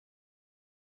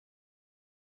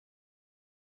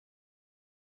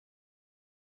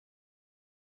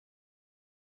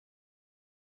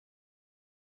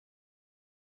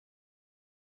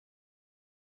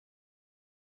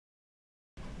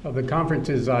Of the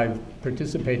conferences I've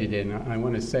participated in, I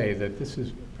want to say that this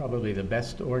is probably the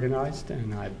best organized,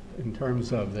 and in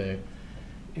terms of the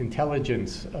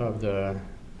intelligence of the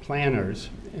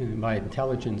planners, and by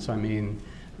intelligence I mean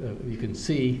you can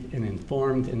see an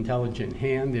informed, intelligent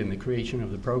hand in the creation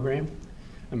of the program.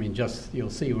 I mean, you'll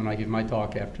see when I give my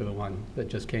talk after the one that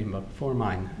just came up before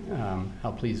mine,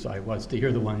 how pleased I was to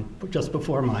hear the one just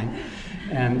before mine.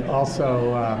 And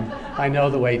also, I know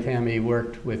the way Tammy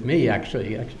worked with me,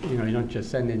 actually. You know, you don't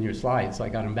just send in your slides. I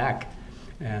got them back,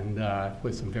 and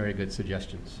with some very good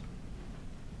suggestions.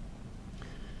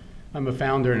 I'm a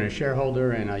founder and a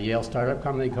shareholder in a Yale startup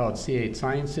company called C8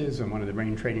 Sciences, and one of the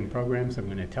brain training programs I'm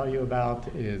going to tell you about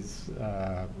is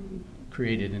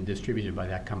created and distributed by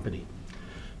that company.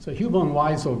 So Hubel and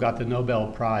Wexler got the Nobel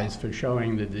Prize for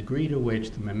showing the degree to which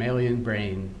the mammalian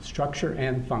brain structure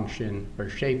and function are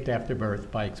shaped after birth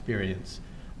by experience.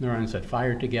 Neurons that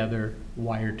fire together,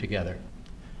 wire together.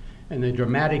 And the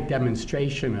dramatic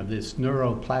demonstration of this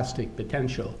neuroplastic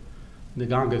potential,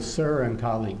 Nganga Sur and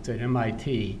colleagues at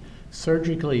MIT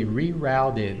surgically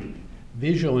rerouted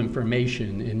visual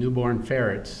information in newborn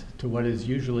ferrets to what is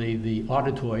usually the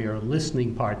auditory or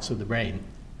listening parts of the brain.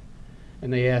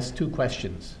 And they asked two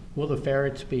questions. Will the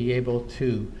ferrets be able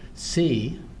to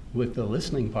see with the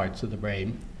listening parts of the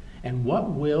brain? And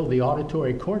what will the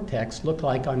auditory cortex look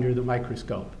like under the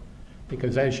microscope?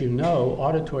 Because as you know,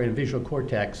 auditory and visual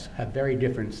cortex have very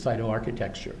different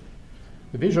cytoarchitecture.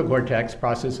 The visual cortex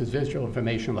processes visual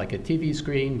information like a TV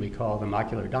screen. We call them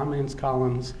ocular dominance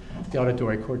columns. The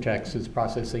auditory cortex is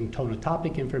processing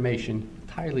tonotopic information,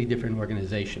 entirely different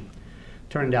organization.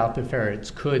 Turned out the ferrets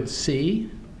could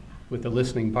see with the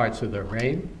listening parts of their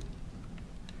brain.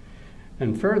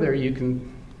 And further, you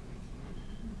can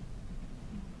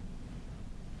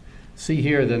see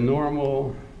here the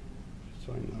normal,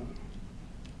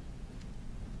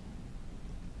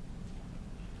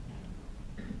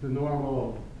 the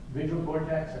normal visual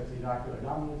cortex, that's the ocular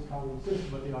dominance column. This is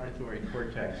what the auditory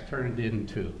cortex turned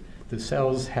into. The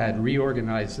cells had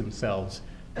reorganized themselves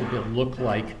to look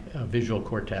like a visual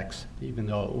cortex, even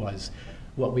though it was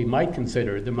what we might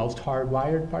consider the most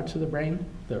hardwired parts of the brain,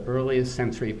 the earliest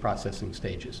sensory processing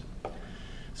stages.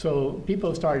 So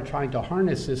people started trying to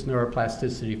harness this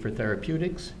neuroplasticity for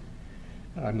therapeutics.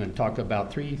 I'm going to talk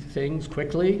about three things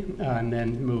quickly, and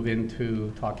then move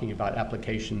into talking about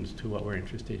applications to what we're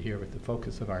interested here with the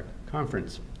focus of our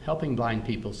conference. Helping blind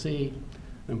people see,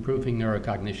 improving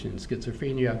neurocognition in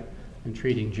schizophrenia, and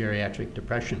treating geriatric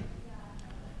depression.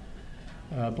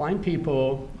 Blind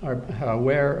people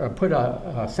put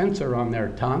a sensor on their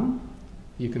tongue.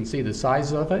 You can see the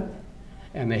size of it.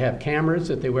 And they have cameras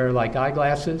that they wear like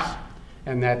eyeglasses.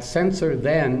 And that sensor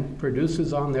then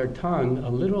produces on their tongue a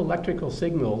little electrical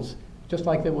signals, just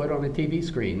like they would on a TV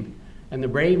screen. And the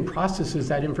brain processes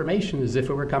that information as if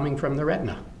it were coming from the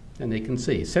retina. And they can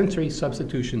see. Sensory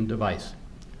substitution device.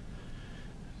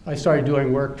 I started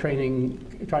doing work trying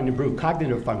to improve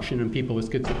cognitive function in people with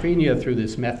schizophrenia through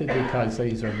this method because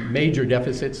these are major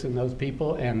deficits in those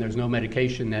people and there's no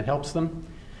medication that helps them.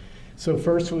 So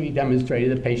first we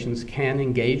demonstrated that patients can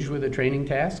engage with a training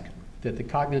task, that the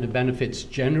cognitive benefits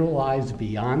generalize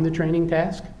beyond the training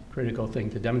task, critical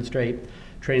thing to demonstrate.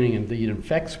 Training indeed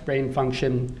affects brain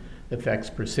function,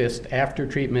 effects persist after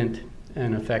treatment,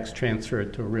 and effects transfer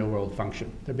to real-world function.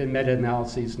 There have been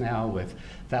meta-analyses now with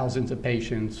thousands of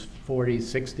patients, 40,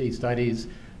 60 studies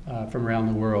from around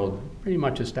the world, pretty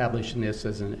much establishing this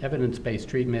as an evidence-based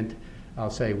treatment, I'll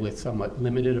say with somewhat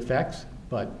limited effects,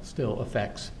 but still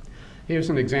effects. Here's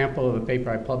an example of a paper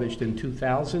I published in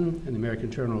 2000 in the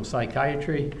American Journal of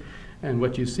Psychiatry. And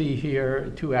what you see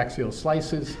here, two axial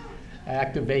slices,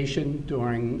 activation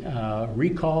during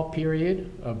recall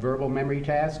period of verbal memory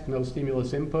task, no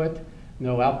stimulus input,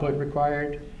 no output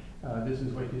required. This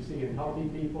is what you see in healthy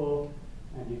people,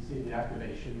 and you see the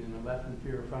activation in the left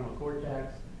inferior frontal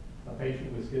cortex. A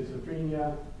patient with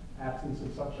schizophrenia, absence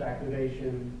of such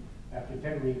activation. After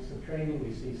 10 weeks of training,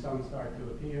 we see some start to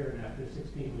appear, and after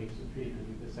 16 weeks of treatment,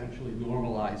 we've essentially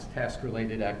normalized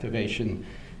task-related activation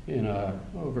in a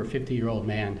over 50-year-old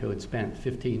man who had spent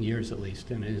 15 years at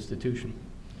least in an institution.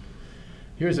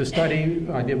 Here's a study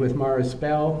I did with Morris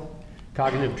Bell.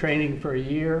 Cognitive training for a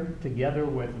year together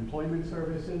with employment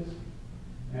services.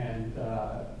 And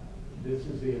this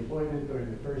is the employment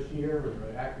during the first year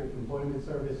with active employment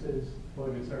services.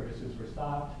 Employment services were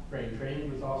stopped. Brain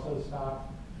training was also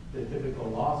stopped. The typical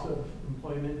loss of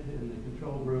employment in the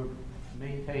control group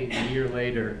maintained a year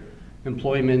later.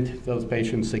 Employment, those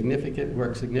patients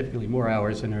work significantly more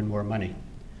hours and earn more money.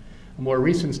 A more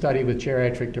recent study with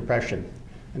geriatric depression.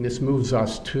 And this moves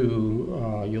us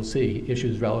to, you'll see,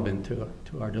 issues relevant to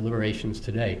our deliberations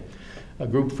today. A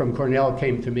group from Cornell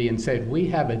came to me and said, we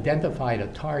have identified a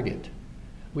target.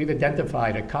 We've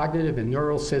identified a cognitive and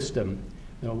neural system,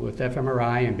 with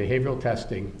fMRI and behavioral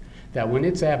testing, that when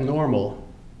it's abnormal,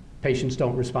 patients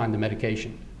don't respond to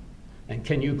medication. And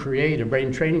can you create a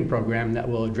brain training program that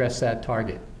will address that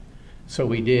target? So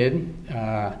we did.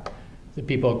 The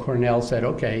people at Cornell said,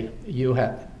 okay,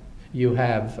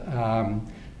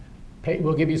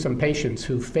 we'll give you some patients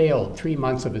who failed 3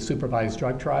 months of a supervised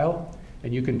drug trial,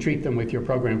 and you can treat them with your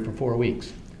program for 4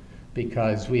 weeks,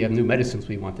 because we have new medicines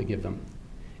we want to give them.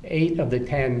 8 of the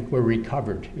 10 were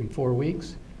recovered in 4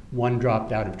 weeks. 1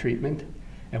 dropped out of treatment.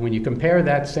 And when you compare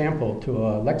that sample to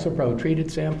a Lexapro-treated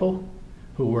sample,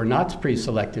 who were not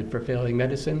pre-selected for failing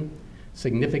medicine,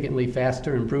 significantly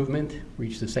faster improvement,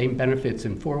 reached the same benefits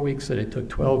in 4 weeks that it took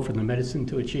 12 for the medicine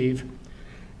to achieve.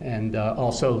 And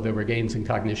also there were gains in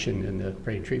cognition in the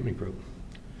brain treatment group.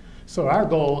 So our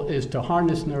goal is to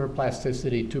harness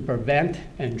neuroplasticity to prevent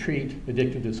and treat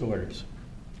addictive disorders.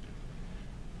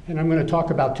 And I'm going to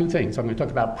talk about 2 things. I'm going to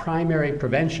talk about primary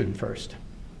prevention first.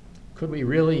 Could we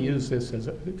really use this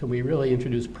can we really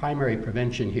introduce primary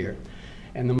prevention here?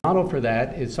 And the model for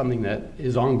that is something that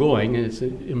is ongoing, and it's to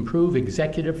improve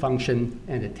executive function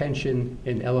and attention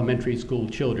in elementary school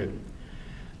children.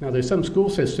 Now, there's some school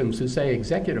systems who say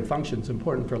executive function is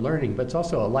important for learning, but it's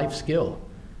also a life skill.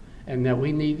 And that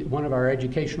one of our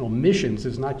educational missions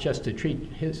is not just to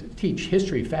teach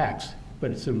history facts,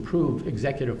 but it's to improve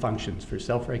executive functions for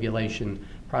self-regulation,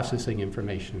 processing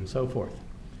information, and so forth.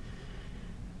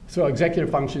 So executive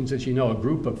functions, as you know, a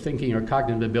group of thinking or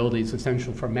cognitive abilities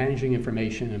essential for managing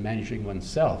information and managing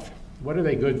oneself. What are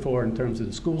they good for in terms of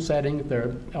the school setting? They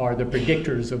are the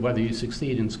predictors of whether you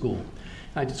succeed in school.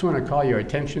 I just want to call your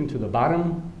attention to the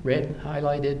bottom red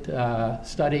highlighted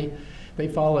study. They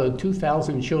followed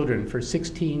 2,000 children for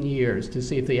 16 years to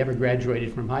see if they ever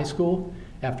graduated from high school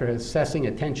after assessing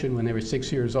attention when they were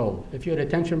 6 years old. If you had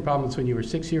attention problems when you were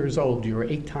 6 years old, you were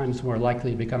 8 times more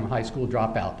likely to become a high school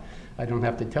dropout. I don't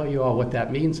have to tell you all what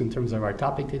that means in terms of our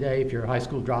topic today. If you're a high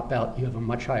school dropout, you have a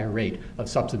much higher rate of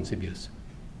substance abuse.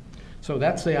 So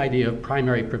that's the idea of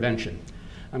primary prevention.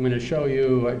 I'm going to show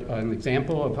you an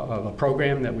example of a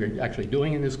program that we're actually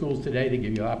doing in the schools today to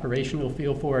give you an operational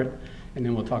feel for it, and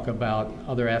then we'll talk about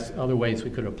other ways we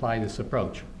could apply this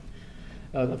approach.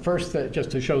 The first, just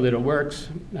to show that it works,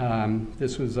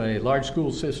 this was a large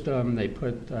school system. They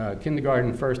put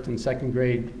kindergarten, 1st and 2nd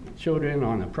grade children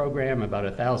on a program, about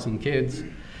 1,000 kids.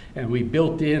 And we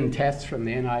built in tests from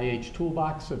the NIH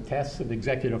toolbox of tests of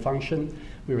executive function.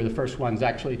 We were the first ones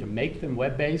actually to make them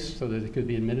web-based so that it could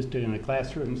be administered in a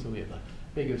classroom. So we have the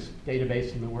biggest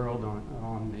database in the world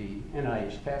on the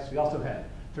NIH tests. We also had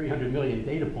 300 million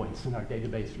data points in our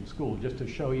database from school, just to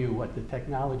show you what the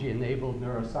technology-enabled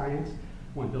neuroscience,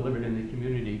 when delivered in the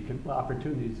community,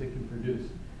 opportunities it can produce.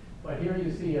 But here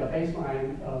you see a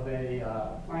baseline of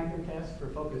a flanker test for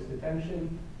focused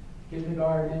attention,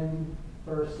 kindergarten,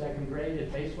 1st, 2nd grade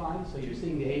at baseline. So you're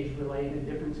seeing the age-related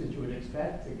differences you would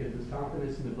expect. It gives us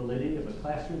confidence in the validity of a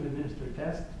classroom-administered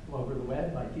test over the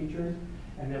web by teachers.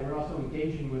 And then we're also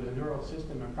engaging with a neural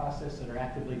system and process that are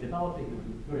actively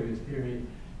developing during this period.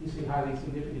 You see highly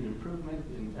significant improvement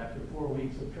after 4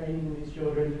 weeks of training in these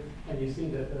children. And you see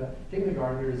that the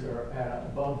kindergartners are at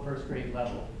above 1st grade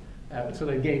level. So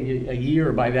they gained a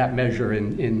year by that measure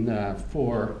in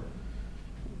 4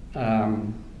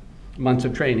 months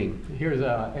of training. Here's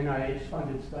a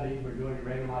NIH-funded study. We're doing a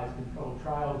randomized controlled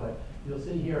trial, but you'll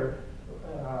see here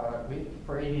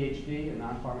for ADHD, a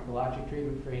non-pharmacologic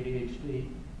treatment for ADHD,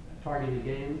 targeting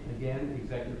again,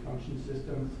 executive function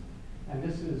systems. And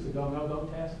this is a go-no-go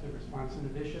test of response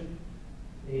inhibition.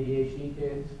 ADHD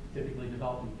kids, typically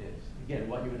developing kids. Again,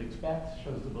 what you would expect,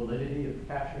 shows the validity of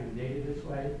capturing data this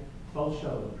way. Both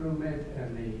show improvement,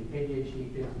 and the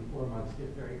ADHD kids in 4 months get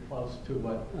very close to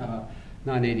what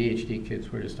non-ADHD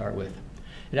kids were to start with.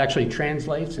 It actually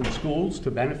translates in schools to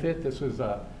benefit. This was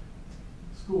a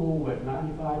school with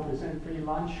 95% free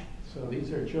lunch. So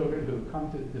these are children who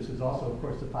come to, this is also, of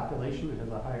course, the population that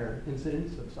has a higher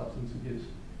incidence of substance abuse.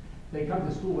 They come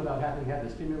to school without having had the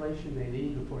stimulation they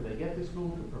need before they get to school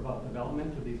to promote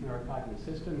development of these neurocognitive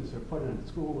systems. They're put in a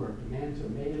school where demands are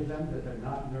made of them that they're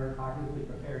not neurocognitively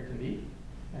prepared to meet.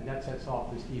 And that sets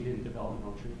off this deviant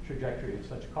developmental trajectory of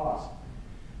such cost.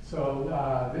 So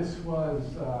this was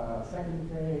a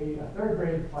 3rd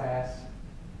grade class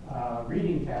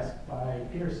reading test by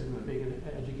Pearson, a big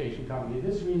education company.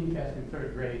 This reading test in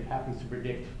 3rd grade happens to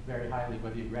predict very highly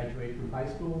whether you graduate from high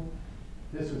school.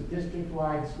 This was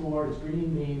district-wide scores.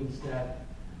 Green means that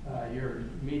you're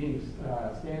meeting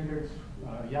standards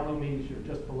Yellow means you're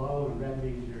just below, and red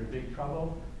means you're in big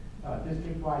trouble.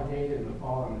 District-wide data in the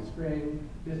fall and the spring.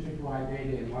 District-wide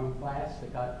data in one class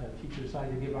that got teachers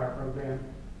decided to give our program.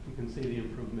 You can see the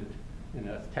improvement in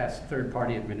a test,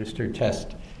 third-party administered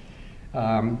test.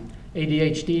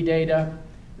 ADHD data.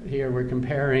 Here we're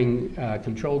comparing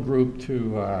control group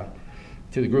to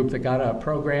the group that got our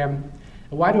program.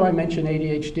 Why do I mention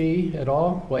ADHD at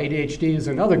all? Well, ADHD is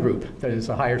another group that is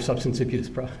a higher substance abuse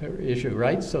issue,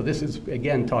 right? So this is,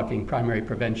 again, talking primary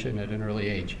prevention at an early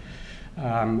age.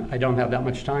 I don't have that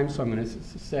much time, so I'm going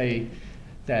to say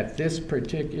that this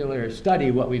particular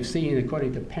study, what we've seen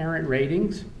according to parent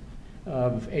ratings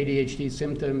of ADHD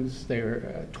symptoms,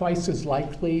 they're twice as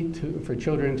likely for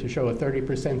children to show a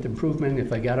 30% improvement if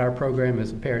they got our program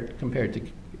as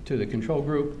compared to the control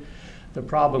group. The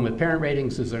problem with parent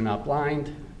ratings is they're not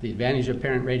blind. The advantage of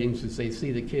parent ratings is they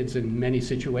see the kids in many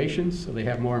situations, so they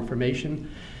have more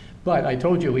information. But I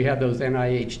told you we have those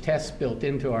NIH tests built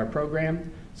into our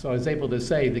program. So I was able to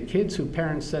say the kids whose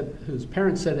parents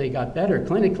said they got better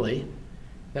clinically,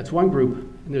 that's one group.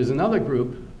 And there's another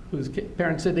group whose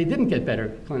parents said they didn't get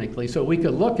better clinically. So we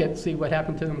could look at, see what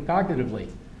happened to them cognitively.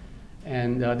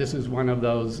 And this is one of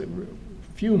those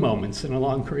few moments in a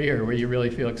long career where you really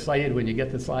feel excited when you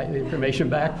get the information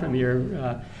back from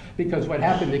your, because what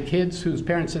happened to kids whose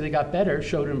parents said they got better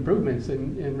showed improvements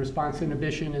in response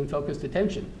inhibition and focused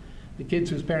attention. The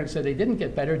kids whose parents said they didn't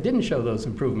get better didn't show those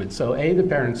improvements. So A, the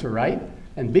parents were right,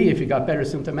 and B, if you got better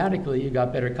symptomatically, you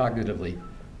got better cognitively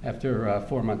after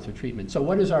 4 months of treatment. So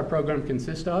what does our program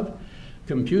consist of?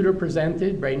 Computer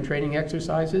presented brain training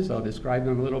exercises, I'll describe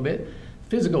them a little bit.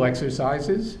 Physical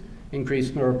exercises,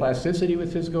 increase neuroplasticity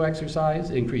with physical exercise,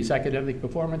 increase academic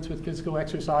performance with physical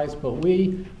exercise, but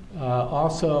we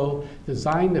also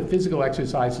designed the physical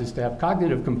exercises to have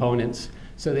cognitive components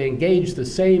so they engage the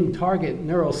same target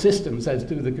neural systems as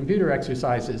do the computer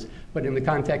exercises, but in the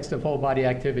context of whole body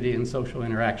activity and social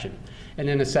interaction. And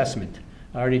then assessment.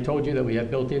 I already told you that we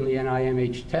have built in the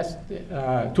NIMH test,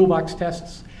 toolbox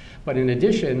tests. But in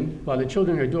addition, while the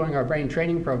children are doing our brain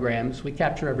training programs, we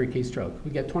capture every keystroke.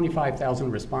 We get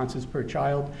 25,000 responses per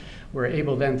child. We're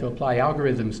able then to apply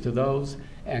algorithms to those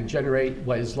and generate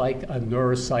what is like a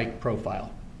neuropsych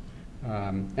profile.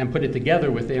 And put it together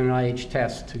with the NIH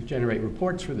test to generate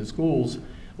reports for the schools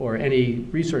or any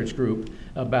research group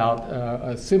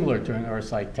about similar to a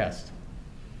neuropsych test.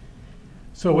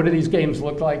 So what do these games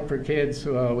look like for kids?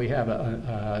 We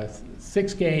have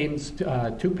 6 games,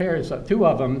 two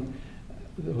of them.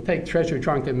 We'll take Treasure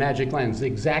Trunk and Magic Lens, the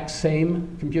exact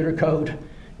same computer code,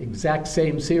 exact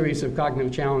same series of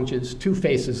cognitive challenges, 2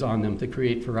 faces on them to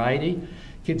create variety.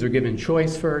 Kids are given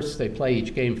choice first. They play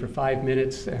each game for 5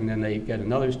 minutes, and then they get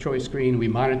another choice screen. We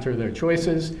monitor their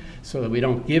choices so that we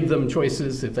don't give them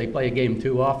choices if they play a game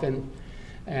too often.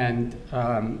 And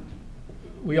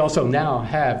we also now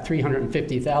have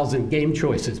 350,000 game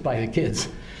choices by the kids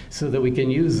so that we can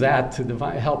use that to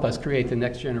help us create the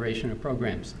next generation of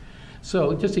programs.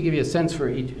 So just to give you a sense for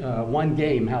each one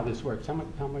game, how this works. How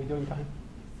am I doing time?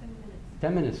 7 minutes.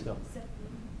 10 minutes still. 7.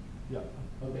 Yeah,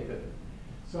 okay, good.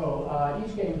 So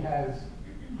each game has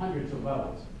hundreds of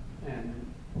levels. And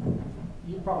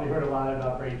you've probably heard a lot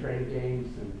about brain training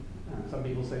games, and some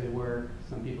people say they work,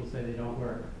 some people say they don't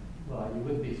work. Well, you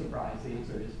wouldn't be surprised. The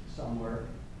answer is some work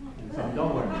and some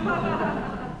don't work.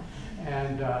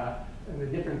 And the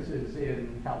difference is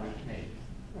in how they're made,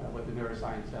 what the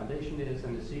neuroscience foundation is,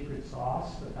 and the secret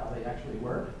sauce of how they actually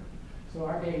work. So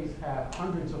our games have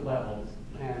hundreds of levels,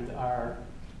 and our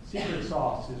secret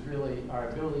sauce is really our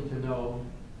ability to know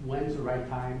when's the right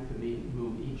time to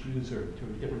move each user to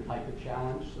a different type of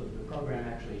challenge, so the program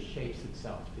actually shapes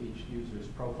itself to each user's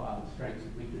profile, strengths,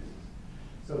 and weaknesses.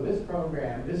 So this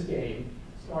program, this game,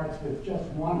 starts with just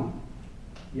one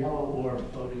yellow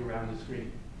orb floating around the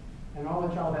screen. And all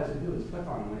the child has to do is click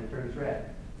on it when it turns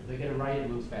red. If they get it right, it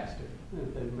moves faster.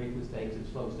 If they make mistakes, it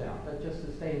slows down. That's just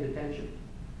sustained attention.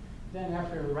 Then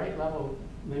after the right level,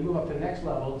 when they move up to the next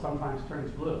level, it sometimes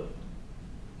turns blue.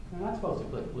 They're not supposed to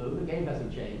click blue. The game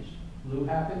hasn't changed. Blue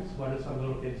happens. What do some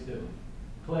little kids do?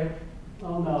 Click.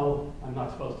 Oh no, I'm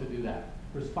not supposed to do that.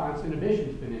 Response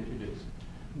inhibition's been introduced.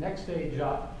 Next stage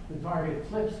up, the target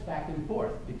flips back and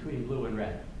forth between blue and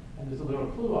red. And there's a little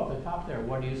clue up the top there.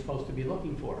 What are you supposed to be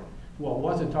looking for? What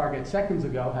was a target seconds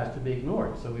ago has to be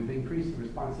ignored. So we've increased the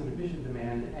response inhibition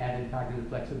demand and added cognitive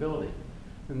flexibility.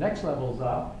 The next level's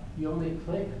up. You only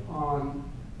click on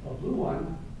a blue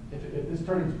one. If this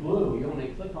turns blue, you only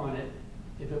click on it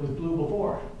if it was blue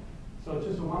before. So it's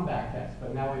just a one-back test,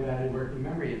 but now we've added working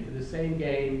memory into the same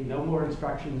game, no more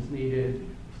instructions needed.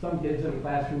 Some kids in the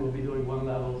classroom will be doing one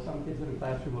level, some kids in the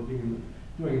classroom will be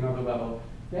doing another level.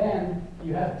 then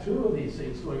you have two of these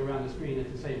things going around the screen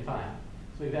at the same time.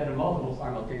 So you've added multiple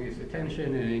simultaneous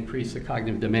attention and increased the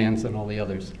cognitive demands on all the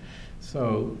others.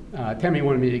 So Tammy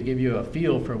wanted me to give you a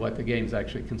feel for what the games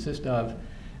actually consist of.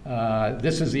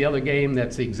 This is the other game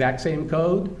that's the exact same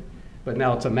code, but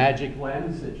now it's a magic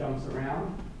lens that jumps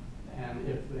around. And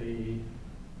if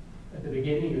at the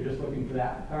beginning you're just looking for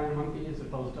that kind of monkey as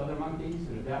opposed to other monkeys,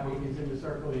 and if that monkey's in the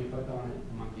circle, you click on it,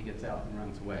 the monkey gets out and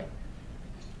runs away.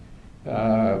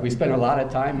 We spent a lot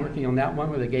of time working on that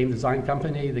one with a game design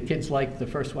company. The kids liked the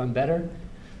first one better.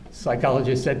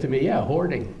 Psychologist said to me, yeah,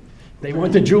 hoarding. They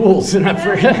want the jewels, and I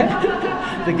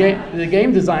forget. The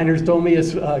game designers told me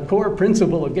a core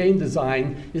principle of game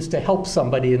design is to help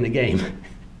somebody in the game.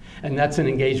 And that's an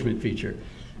engagement feature.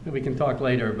 And we can talk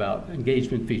later about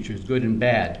engagement features, good and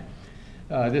bad.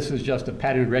 This is just a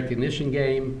pattern recognition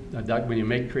game. When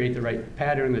you create the right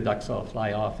pattern, the ducks all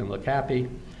fly off and look happy.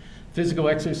 Physical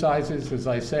exercises, as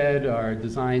I said, are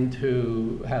designed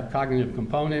to have cognitive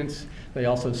components. They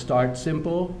also start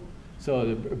simple. So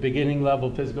the beginning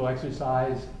level physical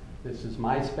exercise, this is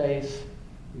my space,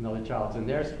 another child's in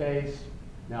their space.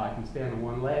 Now I can stand on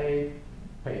one leg,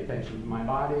 pay attention to my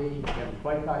body. We haven't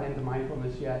quite got into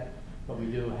mindfulness yet, but we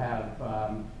do have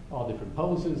all different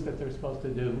poses that they're supposed to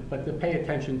do, but to pay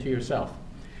attention to yourself.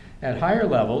 At higher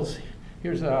levels,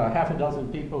 here's half a dozen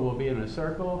people will be in a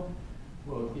circle.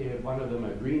 We'll give one of them a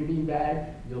green bean bag.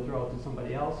 You'll throw it to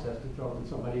somebody else, has to throw it to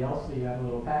somebody else, so you have a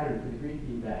little pattern for the green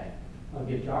bean bag. I'll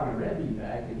give John a red bean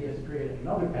bag, and he has to create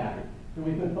another pattern. And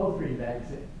we put both green bags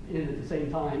in at the same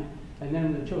time, and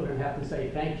then the children have to say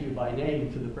thank you by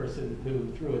name to the person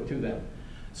who threw it to them.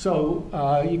 So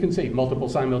you can see multiple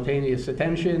simultaneous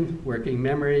attention, working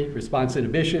memory, response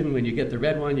inhibition. When you get the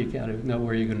red one, you kind of know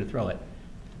where you're going to throw it.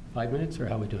 5 minutes, or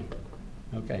how are we doing?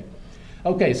 Okay.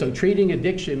 Okay, so treating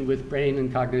addiction with brain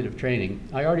and cognitive training.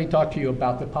 I already talked to you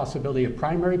about the possibility of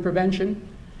primary prevention,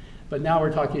 but now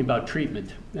we're talking about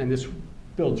treatment. And this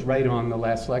builds right on the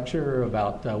last lecture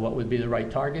about what would be the right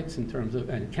targets in terms of,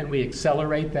 and can we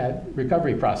accelerate that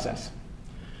recovery process?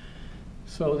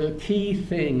 So the key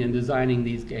thing in designing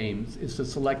these games is to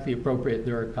select the appropriate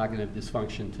neurocognitive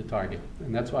dysfunction to target.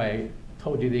 And that's why I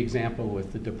told you the example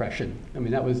with the depression. I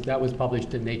mean, that was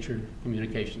published in Nature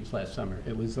Communications last summer.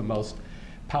 It was the most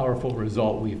powerful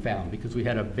result we found because we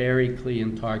had a very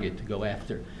clean target to go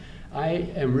after.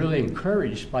 I am really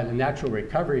encouraged by the natural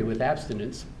recovery with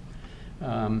abstinence.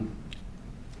 The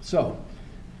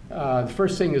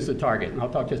first thing is the target, and I'll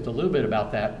talk just a little bit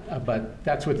about that, but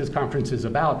that's what this conference is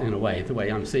about in a way, the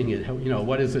way I'm seeing it. You know,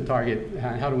 what is the target?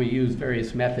 How do we use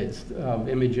various methods of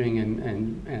imaging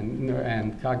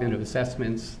and cognitive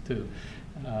assessments to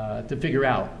figure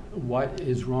out what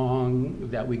is wrong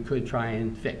that we could try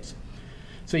and fix?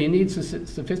 So you need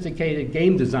sophisticated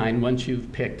game design once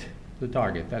you've picked the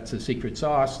target. That's the secret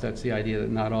sauce. That's the idea that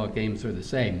not all games are the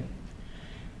same.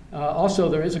 Also,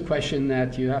 there is a question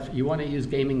that you want to use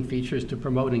gaming features to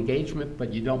promote engagement,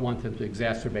 but you don't want them to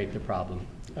exacerbate the problem.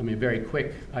 I mean, very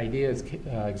quick ideas.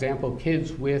 Example,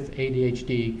 kids with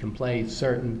ADHD can play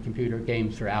certain computer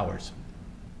games for hours.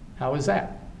 How is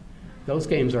that? Those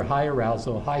games are high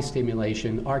arousal, high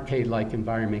stimulation, arcade-like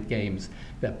environment games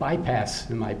that bypass,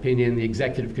 in my opinion, the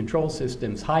executive control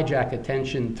systems, hijack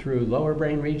attention through lower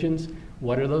brain regions.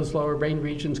 What are those lower brain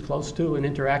regions close to and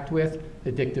interact with?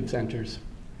 Addictive centers.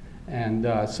 And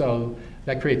so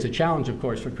that creates a challenge, of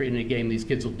course, for creating a game these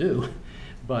kids will do.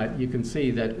 But you can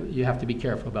see that you have to be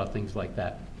careful about things like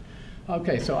that.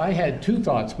 Okay, so I had two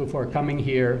thoughts before coming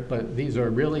here, but these are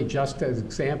really just as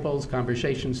examples,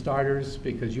 conversation starters,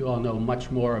 because you all know much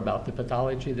more about the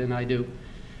pathology than I do.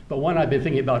 But one I've been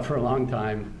thinking about for a long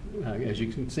time, as you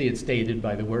can see, it's stated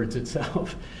by the words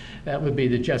itself. That would be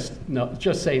the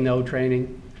just say no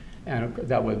training, and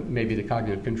that would maybe the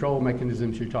cognitive control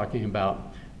mechanisms you're talking about.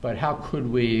 But how could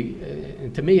we,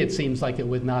 to me it seems like it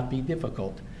would not be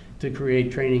difficult to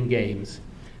create training games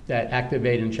that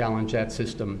activate and challenge that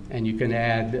system, and you can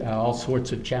add all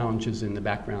sorts of challenges in the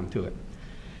background to it.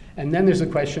 And then there's a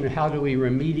question of how do we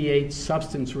remediate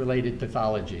substance-related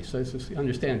pathology? So this is,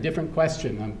 understand, a different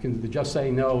question. The just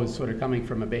saying no is sort of coming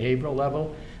from a behavioral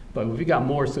level, but if we got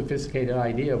more sophisticated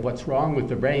idea of what's wrong with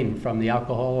the brain from the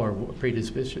alcohol or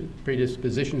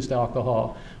predispositions to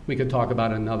alcohol, we could talk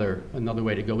about another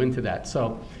way to go into that.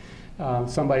 So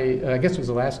somebody, I guess it was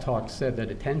the last talk, said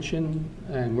that attention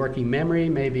and working memory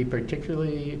may be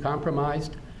particularly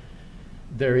compromised.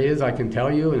 There is, I can tell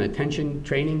you, an attention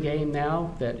training game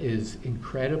now that is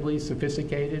incredibly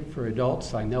sophisticated for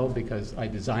adults. I know because I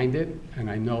designed it, and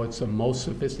I know it's the most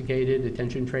sophisticated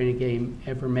attention training game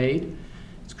ever made.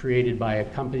 It's created by a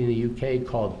company in the UK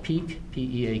called Peak,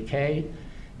 P-E-A-K.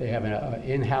 They have an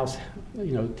in-house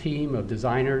team of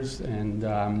designers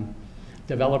and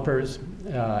developers.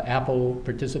 Apple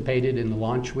participated in the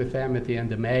launch with them at the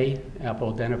end of May.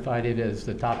 Apple identified it as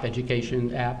the top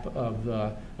education app of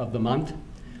the month.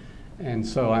 And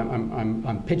so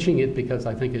I'm pitching it because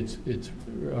I think it's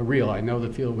real. I know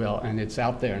the field well, and it's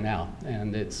out there now.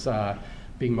 And it's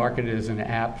being marketed as an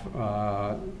app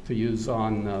to use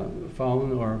on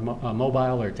phone or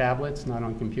mobile or tablets, not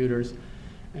on computers.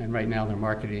 And right now they're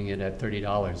marketing it at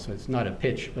 $30. So it's not a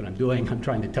pitch, but I'm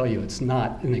trying to tell you it's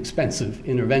not an expensive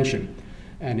intervention.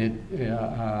 And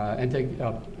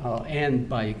I'll end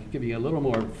by giving you a little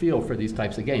more feel for these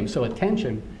types of games. So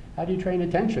attention, how do you train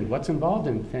attention? What's involved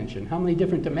in attention? How many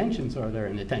different dimensions are there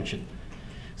in attention?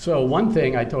 So one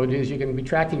thing I told you is you can be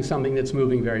tracking something that's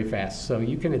moving very fast. So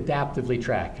you can adaptively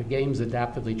track. A game's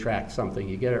adaptively track something.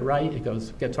 You get it right, it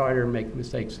gets harder, make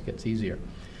mistakes, it gets easier.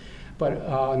 But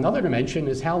another dimension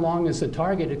is how long is the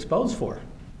target exposed for?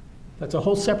 That's a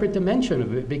whole separate dimension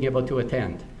of being able to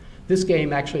attend. This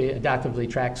game actually adaptively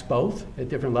tracks both at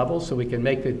different levels, so we can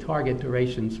make the target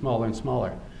duration smaller and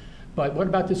smaller. But what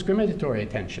about discriminatory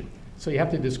attention? So you have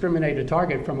to discriminate a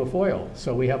target from a foil.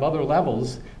 So we have other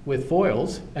levels with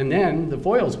foils, and then the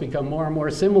foils become more and more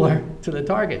similar to the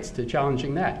targets, to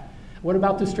challenging that. What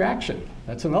about distraction?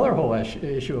 That's another whole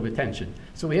issue of attention.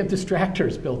 So we have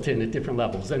distractors built in at different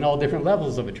levels, and all different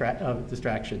levels of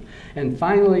distraction. And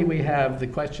finally, we have the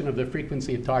question of the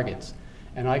frequency of targets.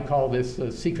 And I call this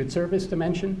the Secret Service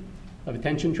dimension of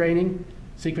attention training.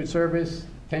 Secret Service,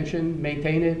 attention,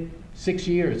 maintain it, 6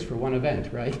 years for one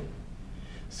event, right?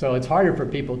 So it's harder for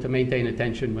people to maintain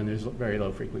attention when there's very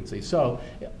low frequency. So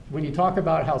when you talk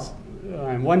about how,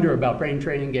 and wonder about brain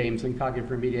training games and cognitive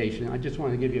remediation, I just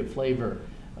want to give you a flavor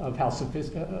of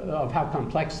how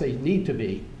complex they need to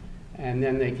be. And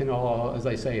then they can all, as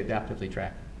I say, adaptively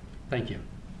track. Thank you.